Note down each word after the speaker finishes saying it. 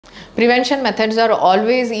prevention methods are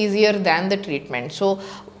always easier than the treatment. So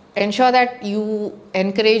ensure that you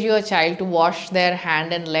encourage your child to wash their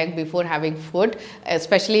hand and leg before having food,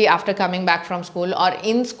 especially after coming back from school or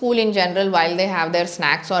in school in general while they have their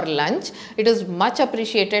snacks or lunch. It is much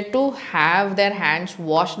appreciated to have their hands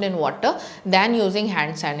washed in water than using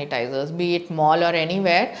hand sanitizers, be it mall or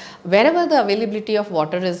anywhere. Wherever the availability of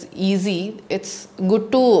water is easy, it's good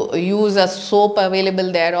to use a soap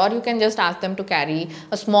available there, or you can just ask them to carry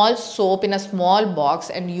a small soap in a small box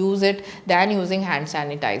and use it than using hand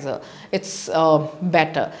sanitizer. It's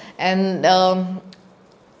better. And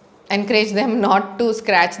encourage them not to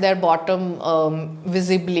scratch their bottom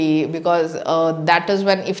visibly, because that is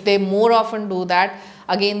when, if they more often do that,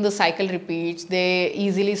 again the cycle repeats, they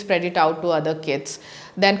easily spread it out to other kids.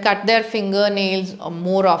 Then cut their fingernails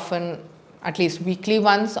more often, at least weekly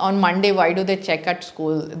once. On Monday, why do they check at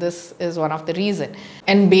school? This is one of the reason.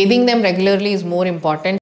 And bathing them regularly is more important.